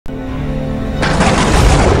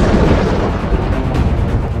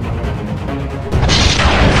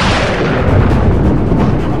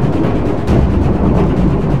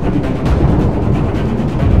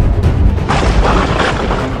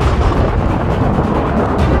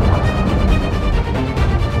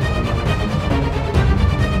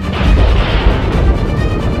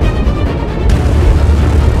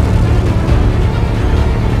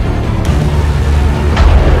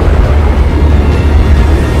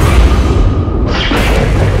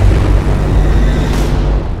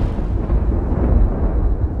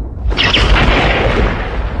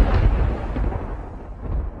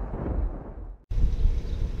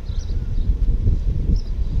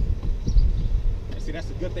See, that's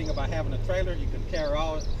the good thing about having a trailer. You can carry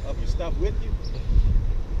all of your stuff with you.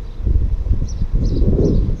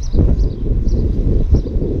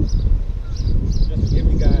 Just to give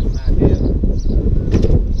you guys an idea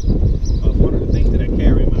of one of the things that I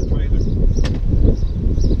carry in my trailer.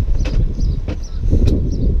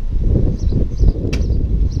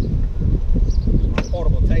 It's my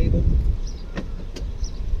portable table.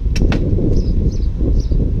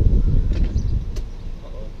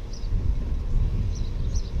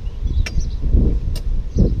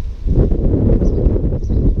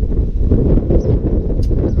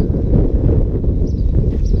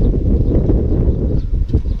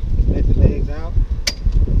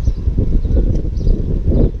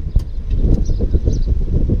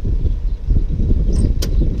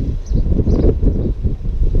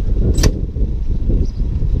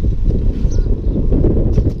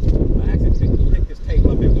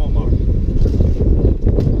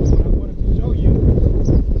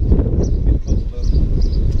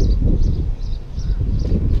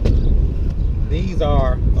 These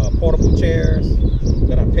are portable chairs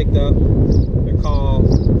that I picked up. They're called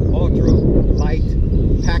ultra light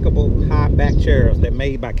packable high back chairs. They're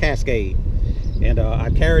made by Cascade, and I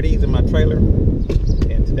carry these in my trailer.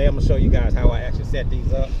 And today I'm gonna show you guys how I actually set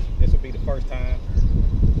these up. This will be the first time.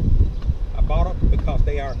 I bought them because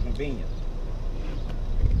they are convenient.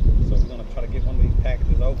 So we're gonna try to get one of these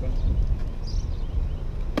packages open.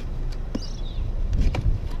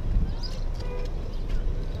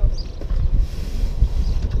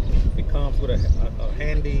 Comes with a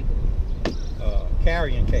handy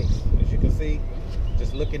carrying case. As you can see,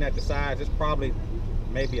 just looking at the size, it's probably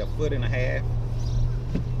maybe 1.5 feet.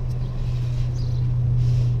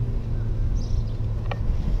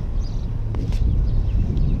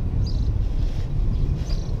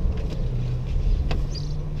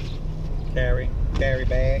 Carry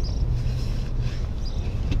bag.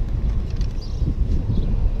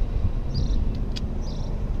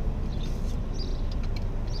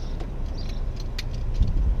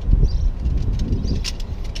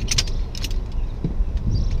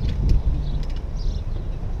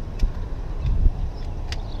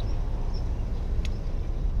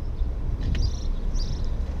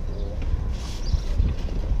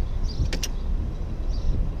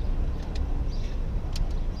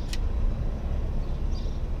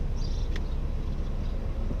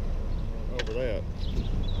 That.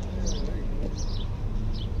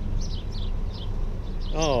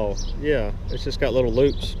 Oh, yeah, it's just got little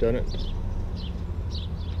loops, doesn't it?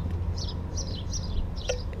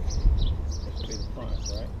 Be the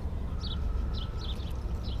front, right?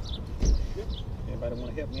 Yep. Anybody want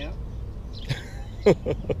to help me out?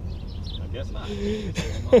 I guess not.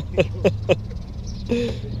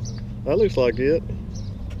 That looks like it.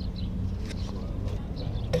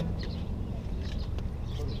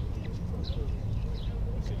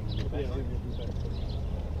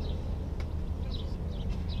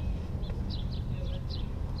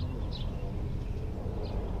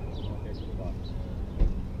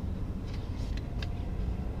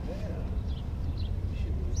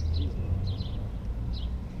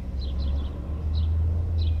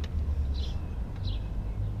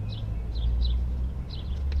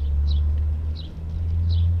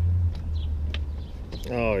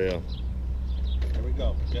 Oh yeah. There we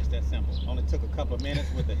go. Just that simple. Only took a couple of minutes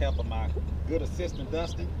with the help of my good assistant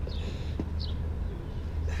Dustin.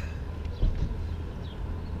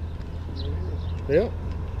 Yep.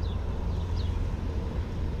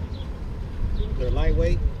 They're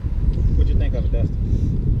lightweight. What'd you think of it, Dustin?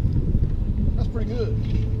 That's pretty good.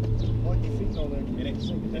 I like your feet on there. And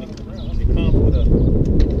it comes with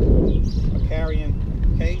a carrying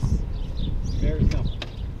case. Very simple.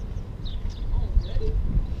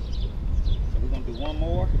 So we're gonna do one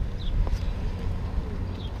more.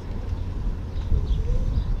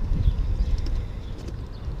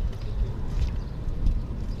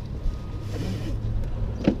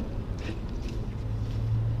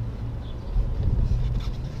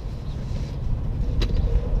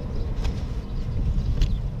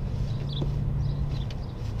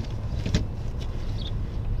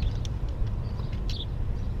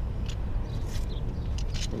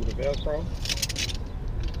 Through the Velcro.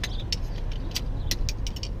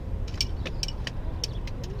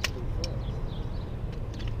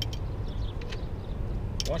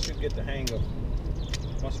 Once you get the hang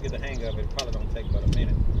of it, it probably don't take but a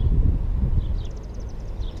minute.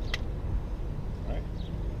 All right.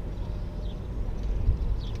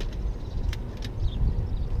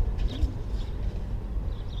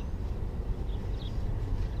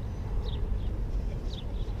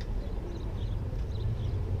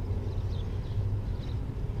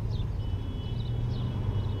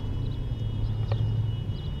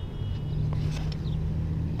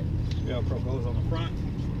 Velcro goes on the front.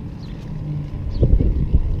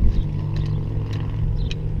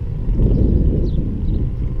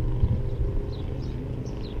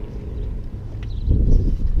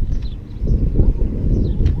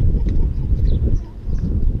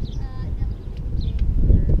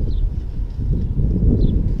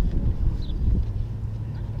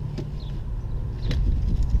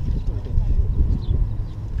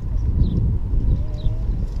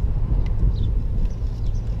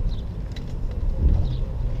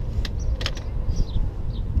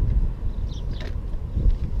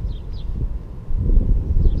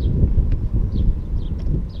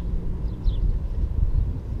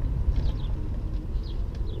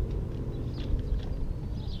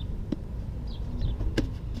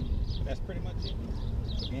 That's pretty much it.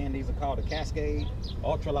 Again, these are called the Cascade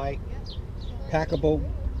Ultralight Packable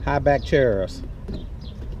High Back Chairs.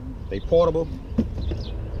 They portable,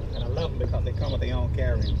 and I love them because they come with their own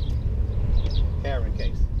carrying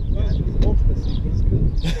case.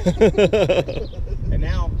 And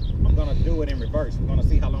now I'm gonna do it in reverse. We're gonna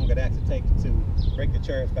see how long it actually takes to break the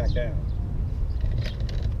chairs back down.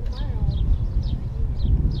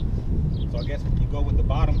 So I guess you go with the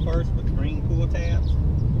bottom first with the green pull tabs.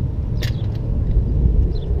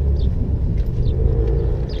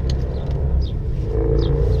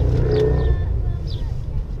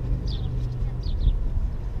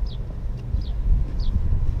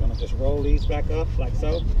 Gonna just roll these back up like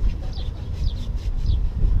so.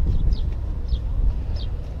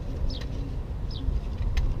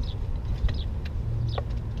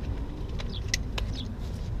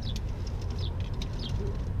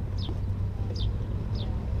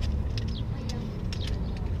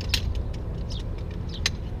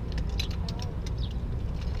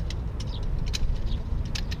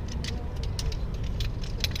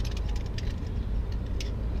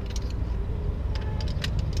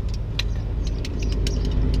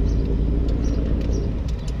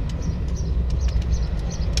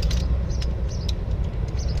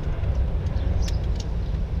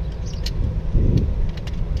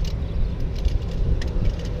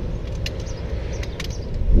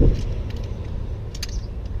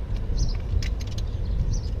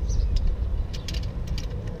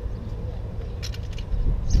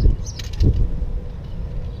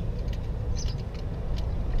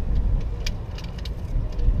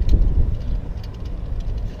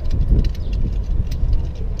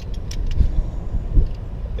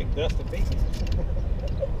 That's the beat.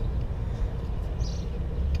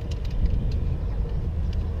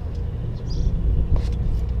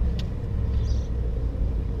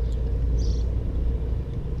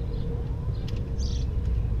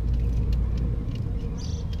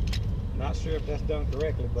 Not sure if that's done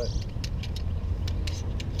correctly, but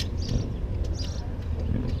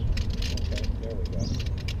okay, there we go.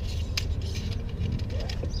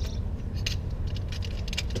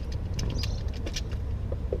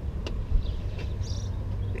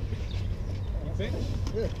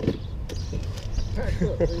 Yeah. Packed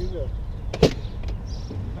up. There you go.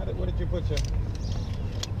 What did you put your?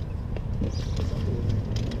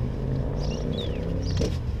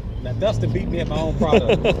 Now Dustin beat me at my own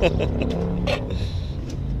product.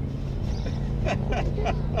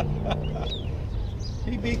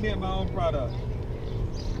 He beat me at my own product.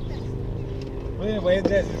 But anyway,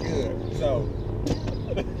 that's good. So.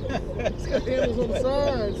 It's got handles on the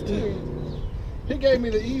sides too. He gave me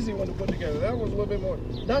the easy one to put together. That one's a little bit more.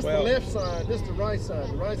 That's the left side. This is the right side.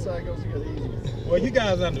 The right side goes together easy. Well, you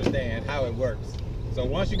guys understand how it works. So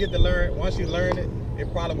once you learn it,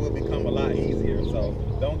 it probably will become a lot easier. So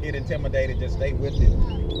don't get intimidated. Just stay with it.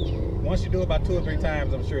 Once you do it about 2 or 3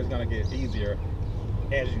 times, I'm sure it's gonna get easier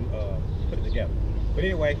as you put it together. But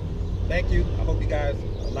anyway, thank you. I hope you guys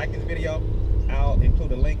like this video. I'll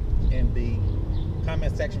include a link in the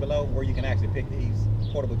comment section below where you can actually pick these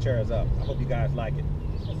portable chairs up. I hope you guys like it.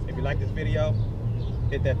 If you like this video,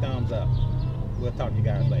 hit that thumbs up. We'll talk to you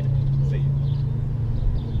guys later. See you.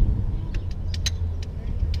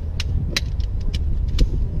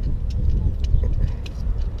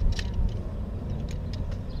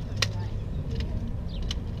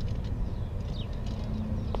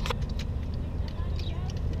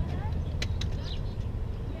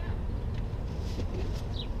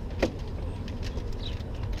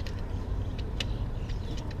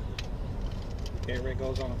 Carry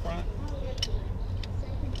goes on the front.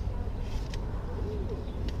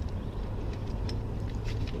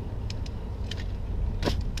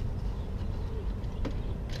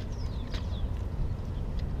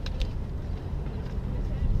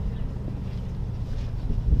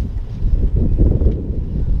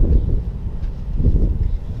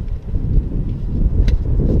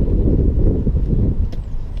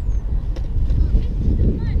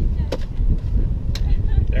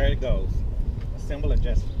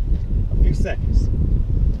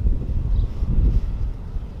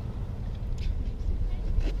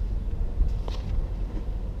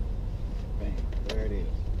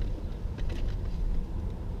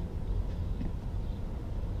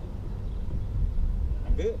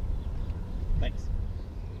 good. Thanks.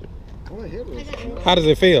 Boy, it was, How does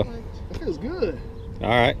it feel? it feels good. All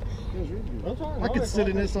right. It feels really good. I could sit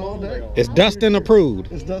in this all day. It's Dustin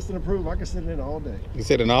approved. It's Dustin approved. I could sit in it all day. You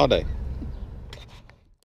sit in all day.